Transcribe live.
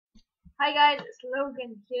Hi guys, it's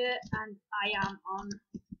Logan here, and I am on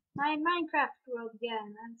my Minecraft world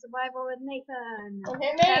again, and survival with Nathan.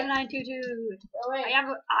 Okay, mate. 7922. Oh, wait. I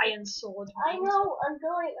have an iron sword. I know, I'm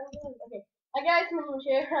going. Okay. Hi guys, Minimidge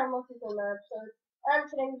here. I'm welcome to another episode. And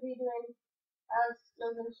today we'll be doing, as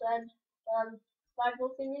Logan said,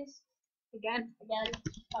 survival series. Again?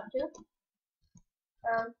 Part 2.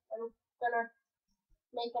 I'm gonna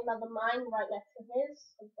make another mine right next to his.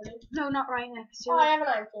 No, not right next to Oh, it. I have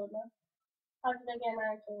an iron sword now. How did I get an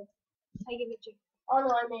iron sword? I give it to you. Oh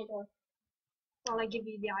no, I made one. Well, I give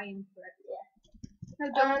you the iron for it. Yeah. No,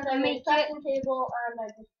 And don't I made make a crafting table, and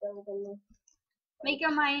I just built a Make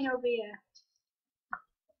a mine over here,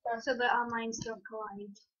 Yeah. so that our mines don't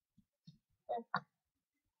collide.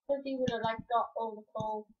 Because he would have like got all the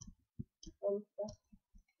coal and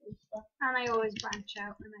stuff. And I always branch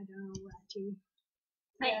out, and I don't know where to.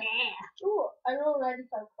 Yeah. Ooh, I already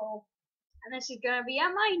found coal. And this is gonna be a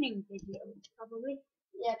mining video, probably.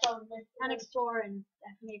 Yeah, probably. And exploring,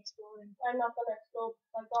 definitely exploring. I'm not gonna explore.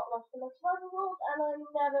 I got lost in the survival world, and I'm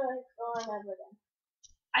never exploring ever again.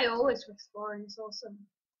 I always explore, and it's awesome.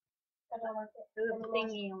 I don't like it. The little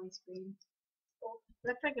thingy on my screen.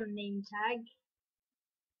 Looks like a name tag.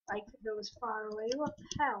 Like it goes far away. What the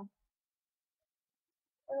hell?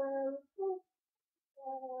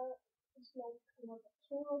 This might come over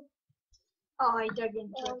too. Oh, I dug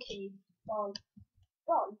into a cave. Gone.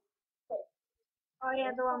 Okay. Oh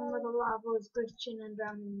yeah, the one where the lava was glitching and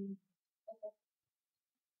drowning me. Okay.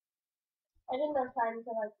 I didn't have time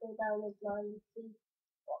to like go down this line and see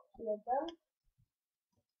what he had done.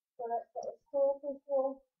 So let's get this coal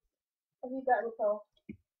before. Have you got any coal?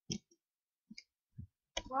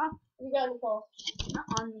 What? Have you got any coal? Not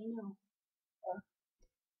on me, no.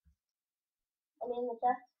 Any in the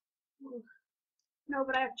chest? No,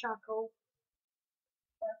 but I have charcoal.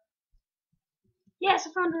 Yes,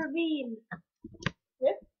 I found a ravine.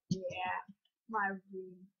 Yep. Yeah, my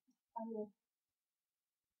ravine. Oh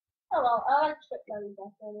well, I like strip mining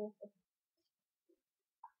better anyway.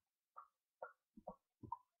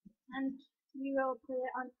 And we will put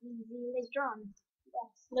it on easy later on.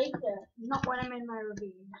 Yes, later. Not when I'm in my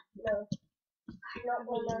ravine. No. Not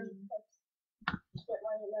when I'm strip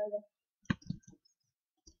mining either.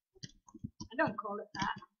 I don't call it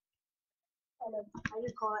that. I know. I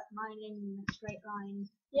just call it mining in a straight line.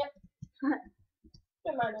 Yep.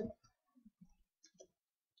 Strip mining.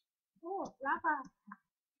 Oh, lava!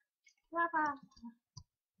 Lava!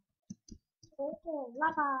 Oh,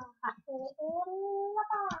 lava!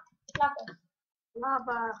 Lava.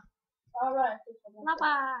 Lava! Alright.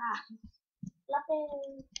 Lava! Lava.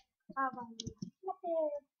 Lava!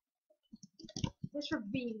 This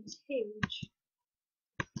ravine is huge.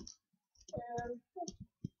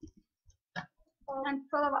 And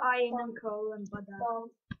full of iron and coal and butter.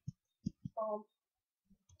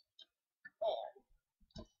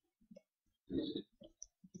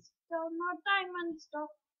 Still more diamond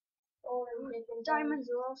stuff. Diamonds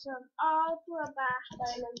are awesome. Oh, we're back.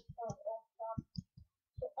 Diamonds are awesome.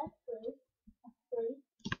 So F3.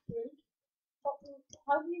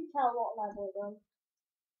 How do you tell what level we're on?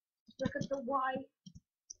 Look at the Y.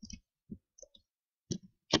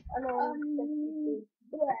 I'm on 52.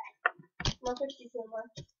 I'm on 52 now.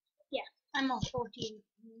 Yeah, I'm on 14.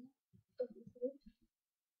 52.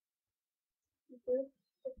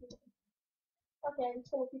 52. Okay, I'm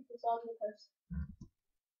just gonna keep this on because.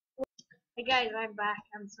 Hey guys, I'm back.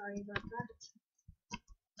 I'm sorry about that.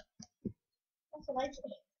 That's what I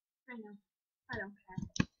say. I know. I don't care.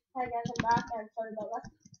 Hi guys, I'm back and sorry about that.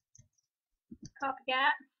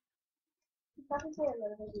 Copycat. You probably say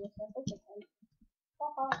another video, so I think it's fine.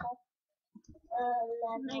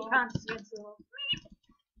 No, you can't see it, so.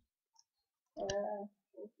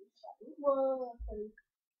 Whoa,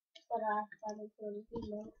 but I fell into a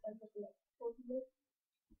ravine.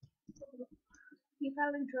 You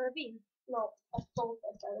fell into a ravine? No, I thought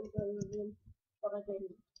I fell into a ravine, but I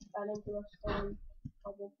didn't. I fell into a stone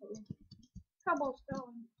cobblestone.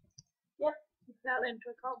 Cobblestone. Yep. You fell into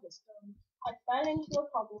a cobblestone. I fell into a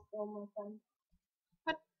cobblestone, my friend.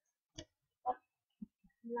 What?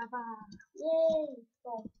 Lava. Yay!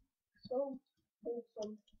 So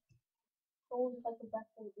awesome. Gold is like the best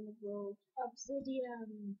thing in the world.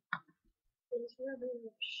 Obsidian is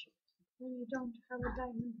rubbish when you don't have a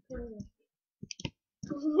diamond pillar.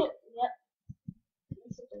 Yep.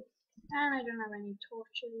 Yes, it is. And I don't have any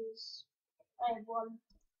torches. I have one.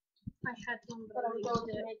 I had one, But I'm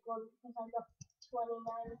going to it. make one because I got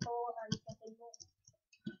 29 coal and 7 more.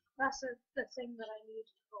 That's the thing that I need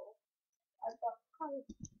to go. I've got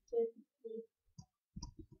quite 50.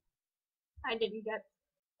 I didn't get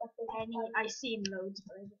I seen loads,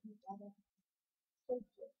 but I didn't get it.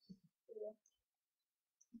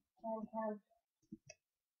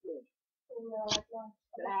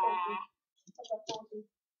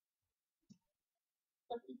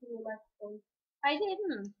 I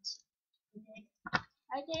didn't.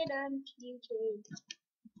 I didn't. YouTube.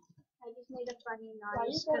 I just made a funny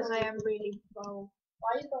noise because I am really full. Why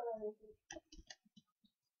you going on YouTube?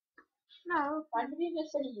 No, Why did you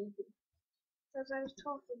just say YouTube? because I was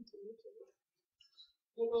talking to YouTube.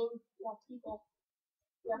 You mean your people?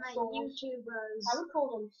 Your My souls? YouTubers. I would call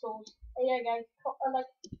them souls. Hey, yeah, guys, comment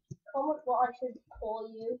what I should call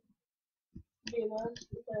you. Viewers,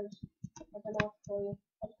 because I don't know what to call you.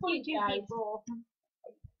 I'd call you YouTube guys. people.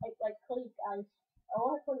 Like call you guys. I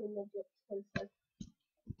want to call you midgets because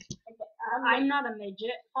I'm not a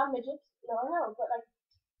midget. I'm midgets. No, I know, but like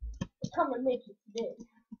become a midget did.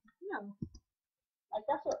 No. Like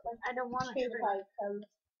that's what like I don't want to shrink.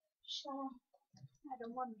 Shut up. I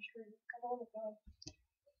don't want to shrink. I don't want to go.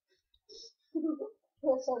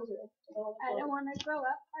 That sounds good. I don't want to grow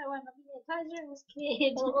up. I want to be a Tiger's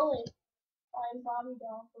kid. Oh, I'm Bobby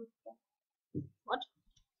doll from stuff. What?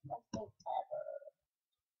 Best thing ever.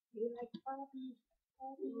 You like Bobby?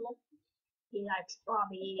 Let's He likes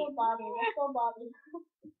Bobby. go Bobby. Let's go Bobby.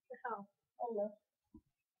 Oh, Hello.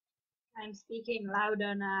 I'm speaking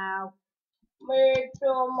louder now. Make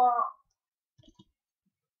your mom.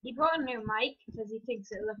 He bought a new mic because he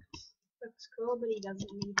thinks it looks cool, but he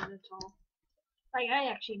doesn't need it at all. Like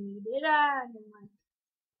I actually need it. New mic.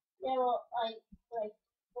 Yeah, well, I like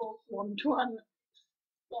also. 1-to-1.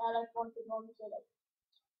 Yeah, I like 1-to-1, so like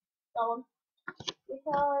that one.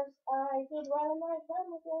 Because I did well in my exam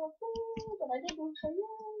with your food, but I didn't, so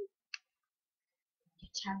yay.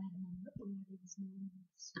 You're telling him that all these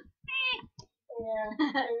names. Yeah,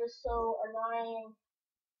 it was so annoying.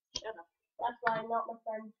 Shut up. That's why not my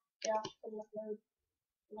friend. Yeah, couldn't upload.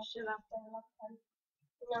 Shut up. No,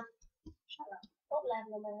 Shut up. what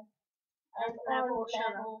level am I? I'm Level, on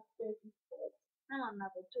shut level 34. I'm on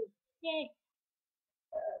level 2. Yay.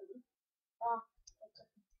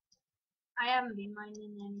 I haven't been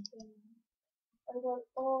mining anything. I'm going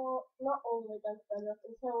not all the way down to bedrock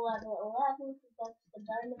until level 11, because that's the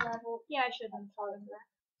diamond level. Yeah, I shouldn't have told him that.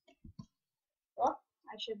 What?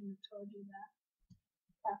 I shouldn't have told you that.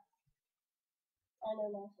 I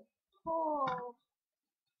don't know. Oh.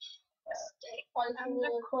 Stick Why and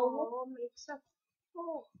the coal makes a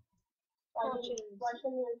hole. Why shouldn't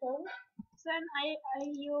you tell me? Then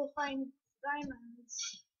you'll find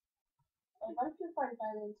diamonds. I want to find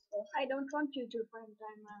diamonds first. I don't want you to find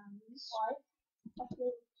diamonds. Why?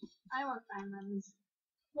 I want diamonds.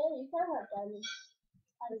 No, you can't have diamonds.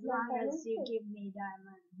 As long as you give me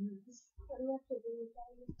diamonds. What do you have to do with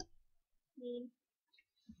diamonds? Me.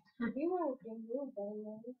 You won't give me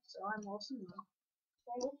diamonds. So I'm also not.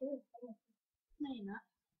 Diamonds too. No, you're not.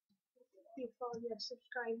 You call your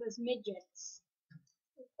subscribers midgets.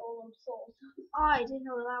 You call them souls. Oh, I didn't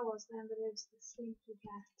know what that was then, but it was the slinky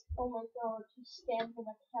cat. Oh my god, you stabbed me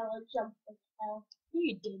like hell and jumped like hell.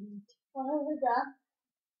 You didn't. What was that?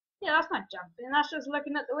 Yeah, that's not jumping. That's just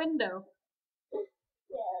looking at the window.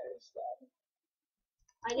 Yeah, it was dead.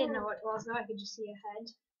 I didn't know what it was, though. I could just see a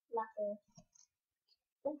head. Laughing.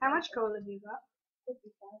 How much coal have you got?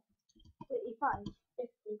 55. 35.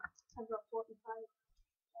 50. I've got 45.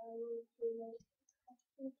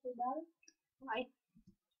 Why?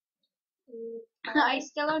 I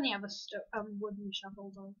still only have a wooden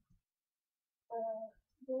shovel, though. I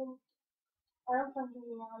don't find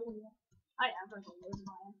any iron yet. I have a loads of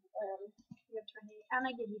iron. You got 20. And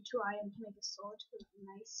I give you 2 iron to make a sword, because that's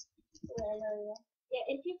nice. Yeah. Yeah,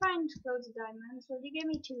 if you find loads of diamonds, will you give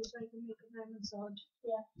me 2 so I can make a diamond sword?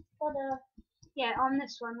 Yeah. But yeah, on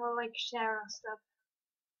this one we'll like share our stuff.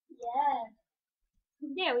 yeah.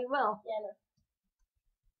 Yeah, we will. Yeah, no.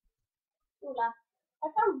 Ooh, I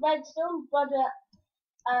found redstone, butter,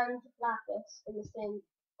 and lapis in the same,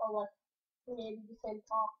 or like, maybe the same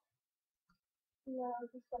pot. No, I'm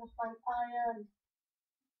just gonna find iron.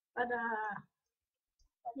 But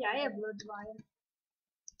yeah, I have loads of iron.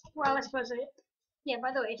 Well, I suppose yeah,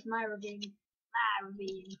 by the way, it's my ravine. My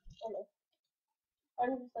ravine. Hello.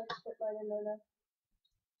 I'm just like strip mining now.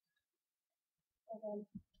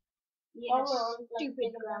 Yeah, like,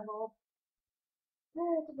 stupid gravel.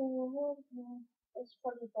 It's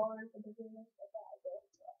probably boring for the viewers, but I don't.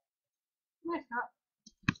 No, it's not.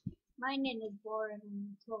 Mining is boring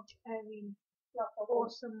when you talk. I mean, Not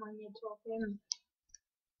awesome when you're talking.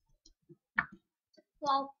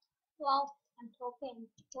 Well, I'm talking.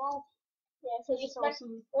 Well, yeah, so it's like,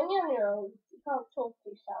 awesome. when you're on your own, you can't talk to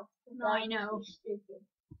yourself. No, I know. Stupid.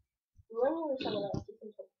 When you're with someone else, you can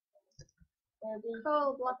talk.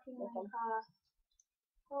 Coal blocking my path.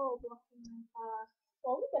 Coal blocking my path.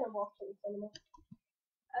 Well, we're gonna watch it in cinema.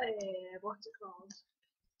 What's it called?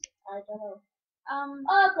 I don't know.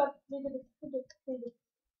 Oh, crap.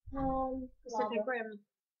 Pacific Rim.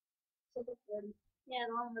 Pacific Rim. Yeah,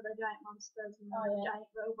 the one with the giant monsters and the giant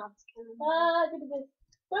robots killing them.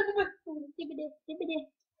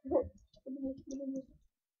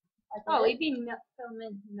 Oh, we've been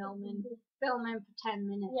filming for 10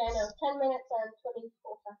 minutes. Yeah, I know. 10 minutes and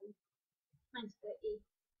 24 seconds. Mine's 30.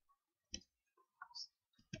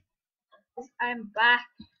 I'm back,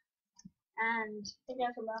 and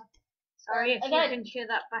sorry if you can hear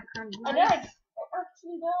that background noise. I died. I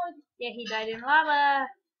actually died. Yeah, he died in lava.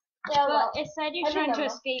 Yeah, but it said you're trying to know.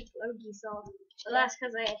 escape Loki, so that's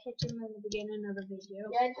because I hit him in the beginning of the video.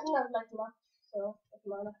 Yeah, I didn't have like much, so it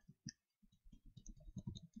doesn't matter.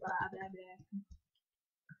 Blah blah blah.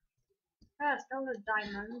 Oh, it's all the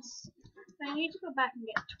diamonds. So I need to go back and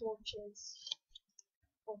get torches.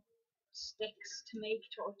 Or sticks to make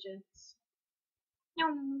torches.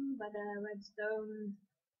 But redstone,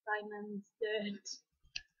 diamonds, dirt.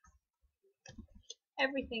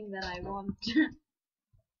 Everything that I want.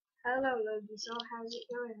 Hello Logi, so how's it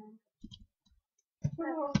going?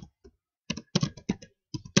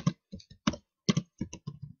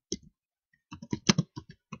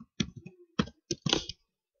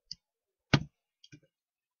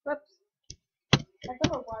 Whoops. I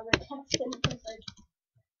don't know why we're texting because like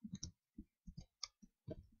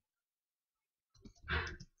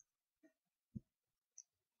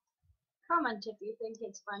comment if you think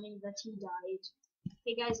it's funny that he died.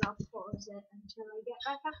 Okay guys, I'll pause it until I get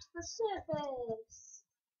back up to the surface.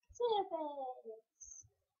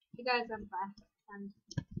 Okay guys, I'm back and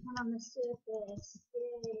I'm on the surface.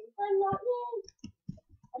 Yay. I'm not yet.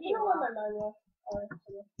 I don't know what my name was.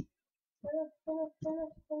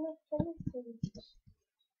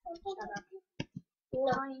 Shut up.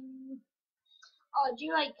 No. Oh, do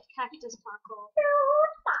you like cactus parkour?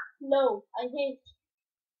 No, I hate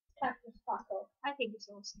cactus parkour. I think it's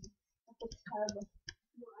awesome. I think it's terrible.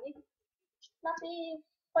 Why? Nothing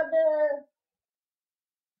but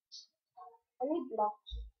I need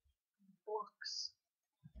blocks.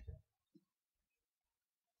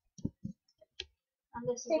 And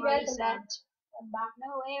this is Hey what he guys, said. I'm back.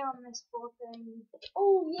 No air on this poor thing.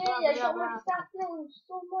 Oh yeah, Blah, I blah, got blah. my saplings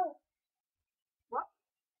so much. What?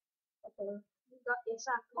 Okay. You got your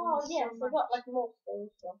saplings. Oh yes, so I got like more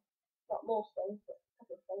things. So not more things, but a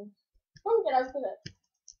couple of things. Come get out of it.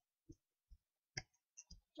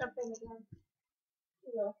 Jump in again.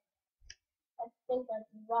 No. I think I'd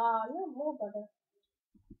no more better.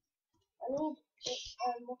 I need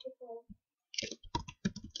what's it called?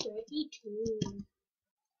 32.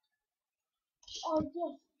 Oh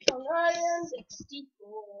yes, some iron. 64.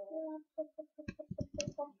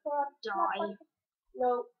 Die. Die. No,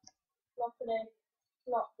 not today.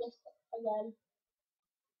 Not this again.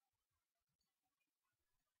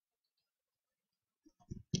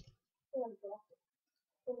 No,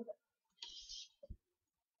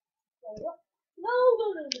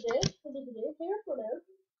 careful now.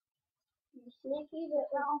 You sneaky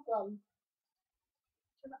little gum.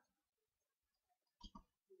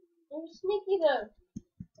 You're sneaky though.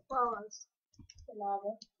 Pause. The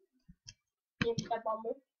lava. You step on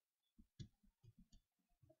me.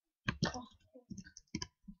 Oh.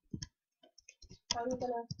 I'm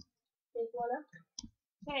gonna take one up.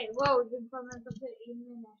 Okay, whoa, we've been filming for 13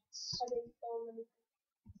 minutes. I didn't film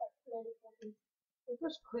anything. It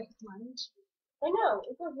was quick, mind. I know,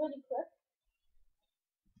 it was really quick.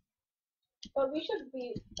 But we should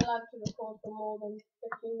be allowed to record for more than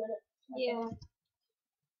 15 minutes. Yeah.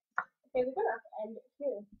 Okay, we're gonna have to end it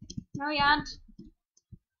here. No, you aren't.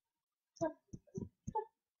 No!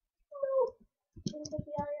 Look at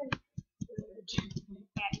the iron.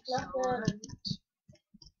 Excellent.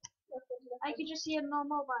 I could just see a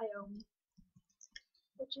normal biome,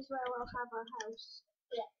 which is where we'll have our house.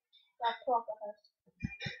 Yeah, that proper house.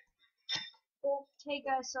 Okay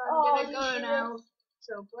guys, so I'm gonna go now.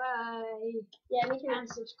 So bye. Yeah, me too. And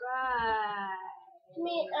subscribe.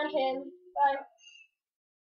 Me and him. Bye.